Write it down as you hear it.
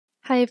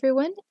Hi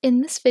everyone, in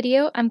this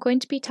video I'm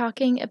going to be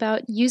talking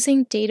about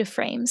using data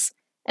frames,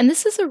 and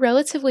this is a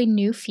relatively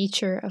new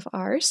feature of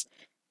ours,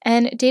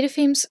 and data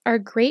frames are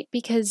great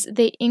because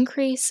they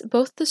increase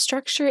both the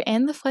structure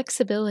and the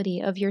flexibility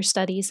of your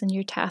studies and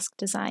your task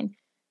design.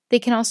 They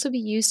can also be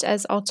used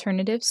as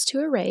alternatives to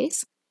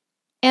arrays,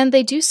 and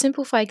they do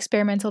simplify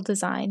experimental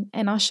design,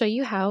 and I'll show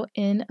you how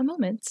in a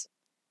moment.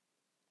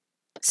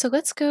 So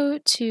let's go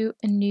to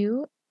a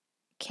new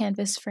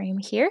Canvas frame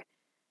here.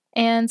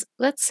 And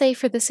let's say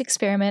for this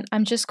experiment,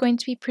 I'm just going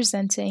to be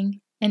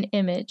presenting an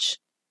image.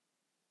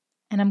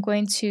 And I'm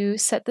going to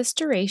set this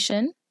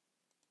duration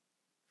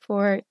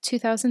for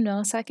 2000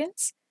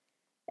 milliseconds.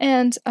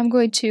 And I'm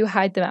going to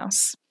hide the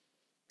mouse.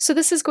 So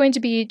this is going to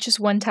be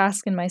just one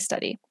task in my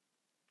study.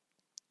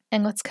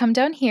 And let's come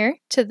down here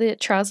to the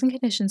trials and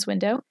conditions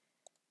window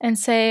and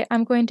say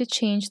I'm going to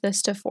change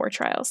this to 4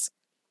 trials.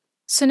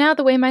 So now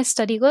the way my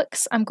study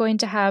looks, I'm going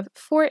to have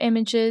 4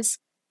 images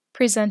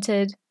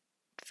presented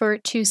for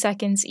 2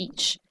 seconds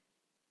each.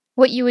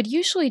 What you would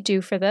usually do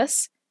for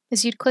this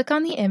is you'd click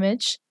on the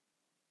image,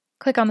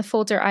 click on the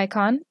folder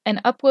icon,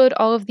 and upload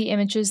all of the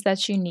images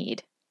that you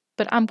need.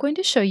 But I'm going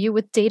to show you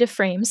with data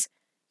frames,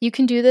 you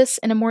can do this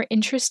in a more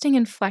interesting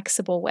and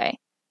flexible way.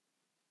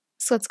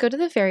 So let's go to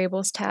the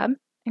Variables tab,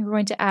 and we're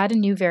going to add a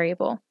new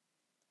variable.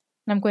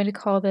 And I'm going to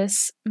call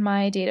this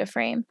my data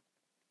frame.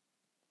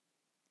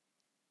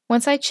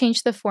 Once I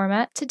change the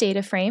format to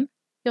data frame,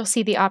 you'll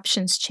see the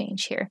options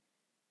change here.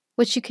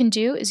 What you can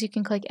do is you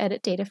can click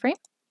Edit Data Frame.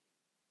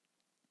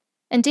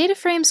 And data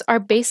frames are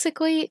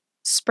basically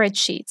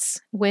spreadsheets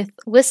with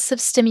lists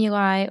of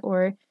stimuli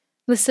or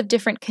lists of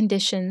different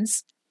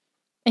conditions.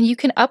 And you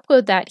can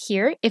upload that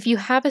here. If you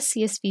have a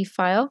CSV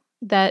file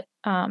that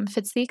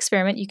fits the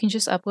experiment, you can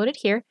just upload it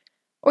here.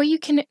 Or you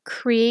can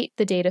create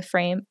the data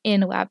frame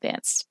in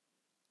Labvanced.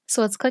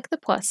 So let's click the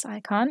plus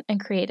icon and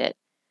create it.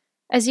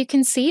 As you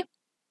can see,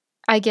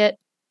 I get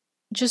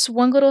just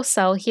one little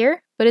cell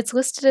here, but it's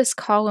listed as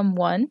column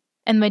 1,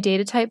 and my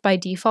data type by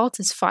default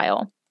is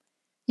file.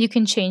 You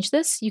can change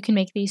this. You can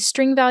make these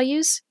string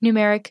values,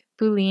 numeric,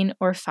 Boolean,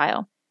 or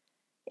file.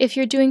 If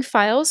you're doing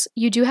files,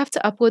 you do have to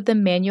upload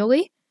them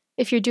manually.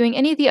 If you're doing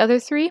any of the other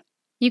 3,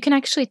 you can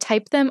actually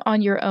type them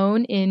on your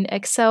own in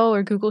Excel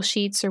or Google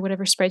Sheets or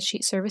whatever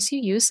spreadsheet service you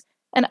use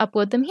and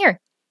upload them here.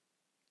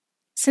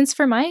 Since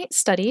for my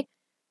study,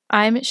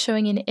 I'm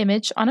showing an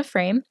image on a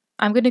frame,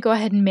 I'm going to go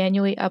ahead and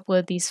manually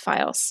upload these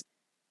files.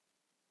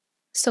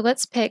 So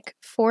let's pick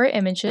 4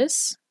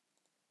 images,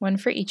 1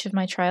 for each of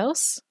my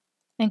trials,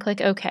 and click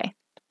OK.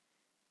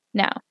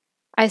 Now,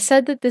 I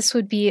said that this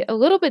would be a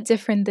little bit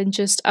different than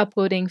just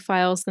uploading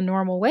files the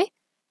normal way,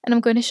 and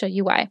I'm going to show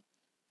you why.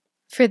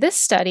 For this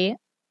study,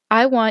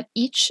 I want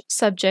each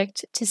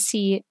subject to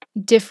see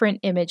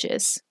different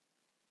images.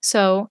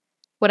 So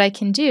what I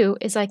can do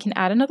is I can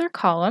add another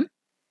column,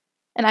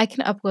 and I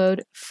can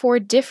upload 4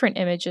 different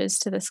images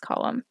to this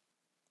column.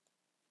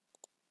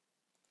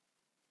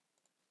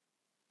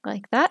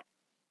 Like that.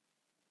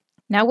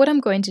 Now what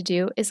I'm going to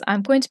do is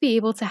I'm going to be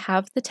able to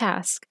have the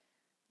task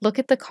look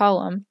at the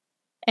column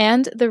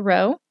and the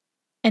row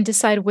and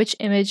decide which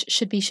image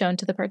should be shown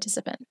to the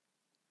participant.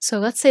 So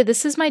let's say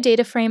this is my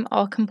data frame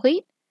all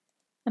complete.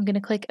 I'm going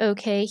to click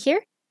OK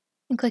here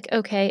and click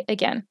OK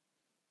again.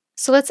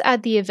 So let's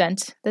add the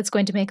event that's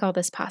going to make all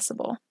this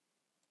possible.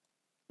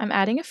 I'm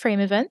adding a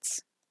frame event.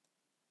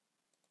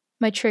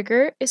 My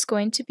trigger is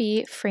going to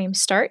be frame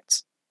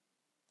start.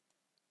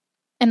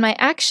 And my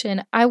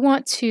action, I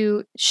want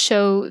to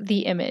show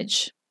the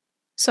image.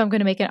 So I'm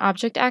going to make an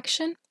object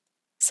action,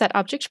 set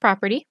object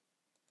property.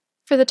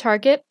 For the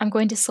target, I'm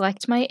going to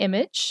select my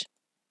image.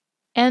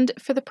 And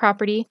for the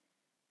property,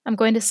 I'm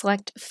going to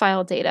select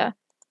file data.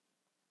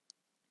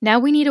 Now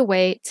we need a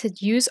way to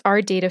use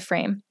our data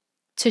frame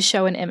to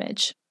show an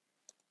image.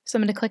 So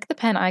I'm going to click the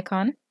pen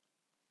icon,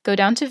 go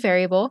down to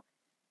variable,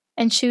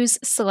 and choose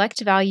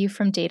select value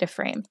from data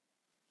frame.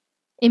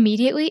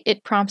 Immediately,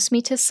 it prompts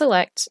me to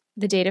select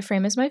the data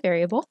frame as my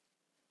variable.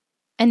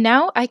 And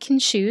now I can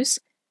choose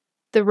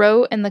the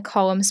row and the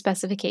column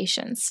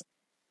specifications.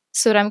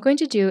 So what I'm going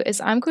to do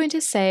is I'm going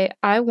to say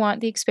I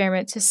want the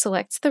experiment to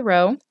select the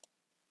row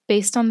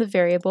based on the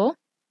variable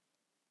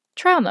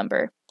trial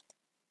number.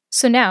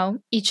 So now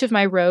each of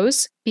my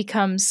rows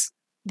becomes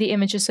the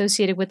image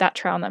associated with that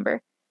trial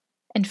number.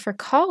 And for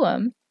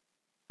column,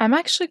 I'm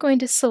actually going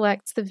to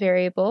select the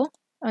variable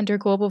under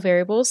global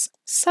variables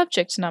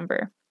subject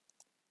number.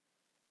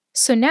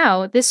 So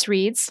now this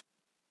reads,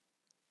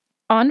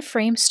 on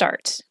frame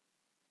start,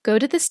 go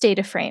to this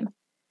data frame,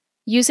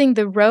 using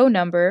the row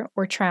number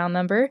or trial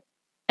number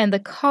and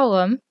the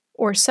column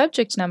or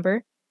subject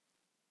number,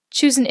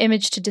 choose an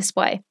image to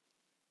display.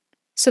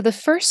 So the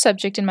first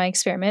subject in my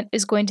experiment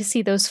is going to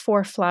see those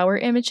 4 flower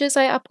images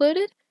I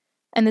uploaded,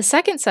 and the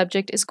second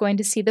subject is going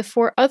to see the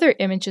 4 other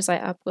images I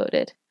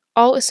uploaded,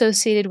 all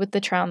associated with the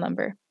trial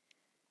number.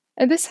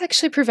 And this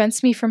actually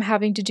prevents me from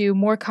having to do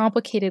more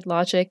complicated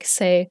logic,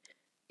 say,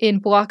 in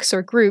blocks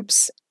or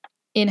groups,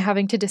 in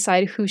having to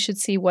decide who should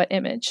see what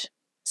image.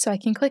 So I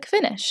can click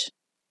Finish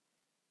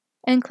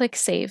and click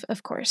Save,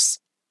 of course.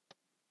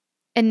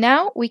 And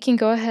now we can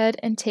go ahead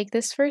and take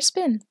this for a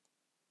spin.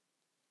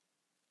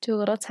 Do a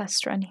little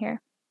test run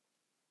here.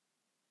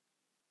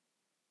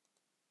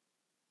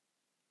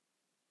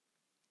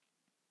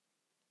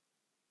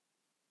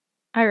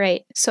 All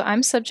right, so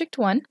I'm subject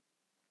 1.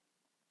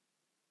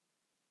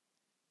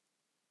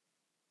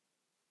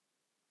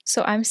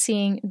 So I'm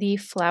seeing the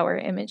flower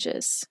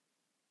images.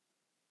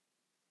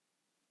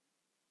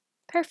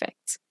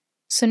 Perfect.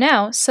 So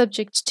now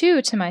subject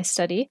 2 to my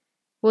study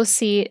will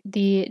see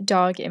the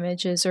dog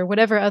images or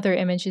whatever other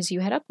images you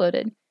had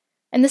uploaded.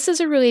 And this is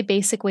a really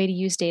basic way to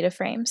use data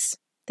frames.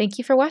 Thank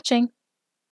you for watching.